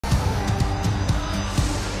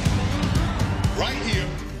right here,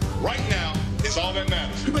 right now, is all that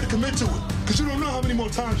matters. You better commit to it, because you don't know how many more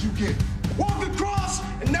times you get. Walk across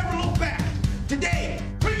and never look back. Today,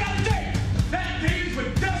 we got a date. That date's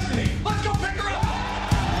with destiny. Let's go pick her up.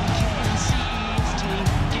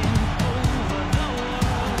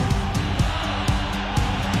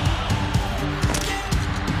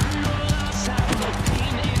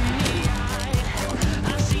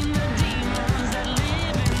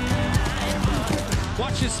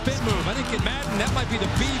 Watch his spin move. I think in Madden, that might be the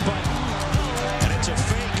B button. And it's a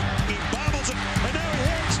fake. He bobbles it, and now he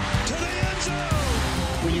hits to the end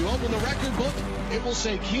zone. When you open the record book, it will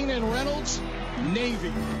say Keenan Reynolds,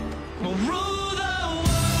 Navy. We'll rule the world.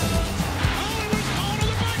 Oh, it was on to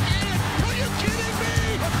the back end. Are you kidding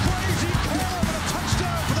me? A crazy curve and a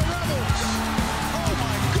touchdown for the Rebels. Oh,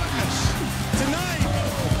 my goodness. Tonight,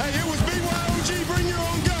 hey, it was BYOG, bring your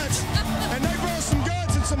own guts. And they brought some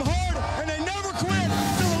guts and some heart, and they never quit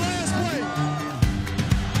till the last play.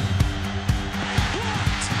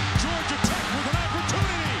 Blocked. Georgia Tech with an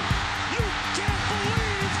opportunity. You can't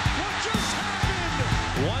believe what just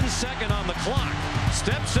happened. 1 second on the clock.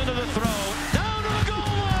 Steps into the throw. Down to the goal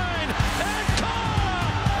line. And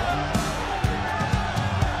caught!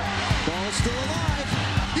 Ball's still alive.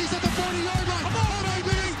 He's at the 40-yard line. Come on,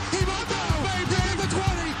 baby. He went down, baby. He's at the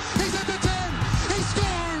 20. He's at the 10. He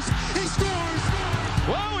scores. He scores.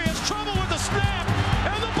 Well, he has trouble with the snap.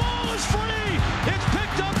 And the ball is free. It's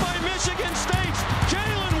picked up by Michigan State's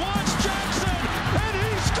Jalen Watts Jackson. And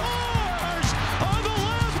he scores on the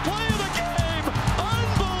last play of the game.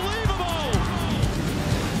 Unbelievable.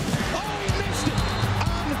 Oh, he missed it.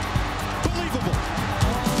 Unbelievable.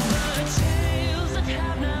 The tales that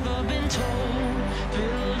have never been told,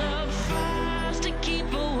 build up fires to keep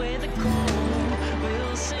away the cold.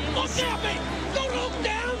 We'll sing. Look at me. Don't look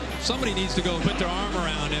down. Somebody needs to go put their arm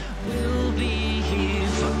around him. We'll be here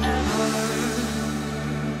forever.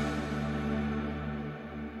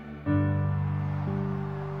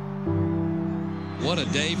 What a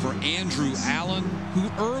day for Andrew Allen, who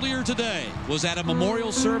earlier today was at a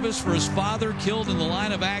memorial service for his father killed in the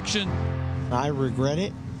line of action. I regret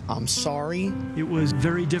it. I'm sorry. It was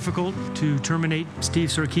very difficult to terminate Steve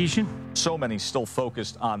Sarkisian. So many still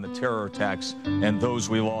focused on the terror attacks and those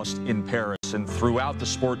we lost in Paris. And throughout the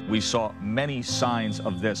sport, we saw many signs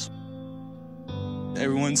of this.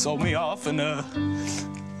 Everyone sold me off, and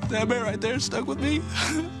that man right there stuck with me.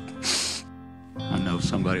 I know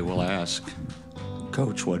somebody will ask,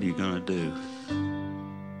 Coach, what are you going to do?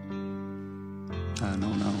 I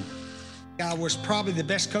don't know. I was probably the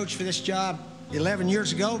best coach for this job 11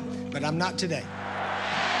 years ago, but I'm not today.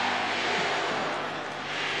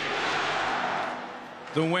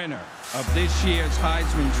 The winner of this year's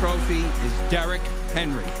Heisman Trophy is Derrick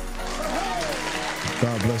Henry.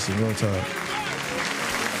 God bless you. Real time.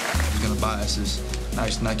 He's going to buy us this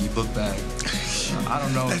nice Nike book bag. I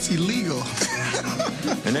don't know. That's illegal.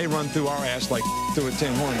 And they run through our ass like through a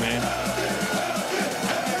tin horn, man.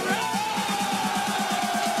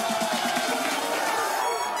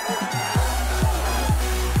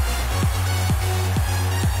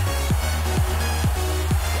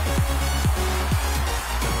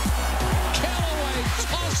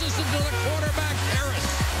 Into the quarterback, Harris.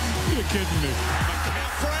 You're kidding me.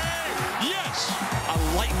 McCaffrey, yes, a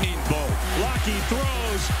lightning bolt. Blocky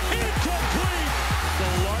throws, incomplete. The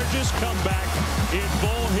largest comeback in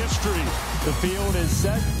bowl history. The field is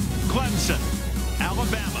set. Clemson,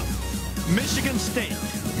 Alabama, Michigan State,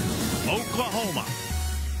 Oklahoma.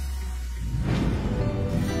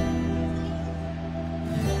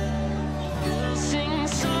 We'll sing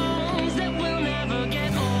songs that will never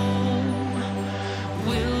get old.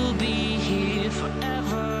 We'll be here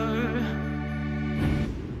forever.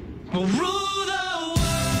 We'll rule the world.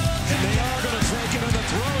 And they are going to take it, and the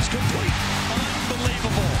throw is complete.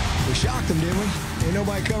 Unbelievable. We shocked them, didn't we? Ain't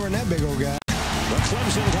nobody covering that big old guy. The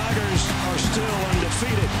Clemson Tigers are still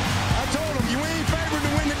undefeated. I told them, you ain't favored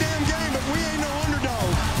to win the damn game, but we ain't no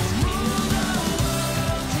underdog.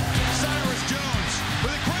 Cyrus Jones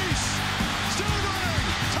with a crease. Still running.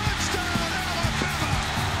 Touchdown, Alabama.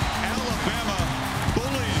 Alabama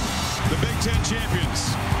bullying the Big Ten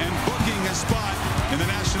champions and booking a spot in the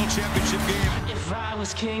national championship game. If I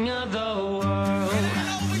was king of the world.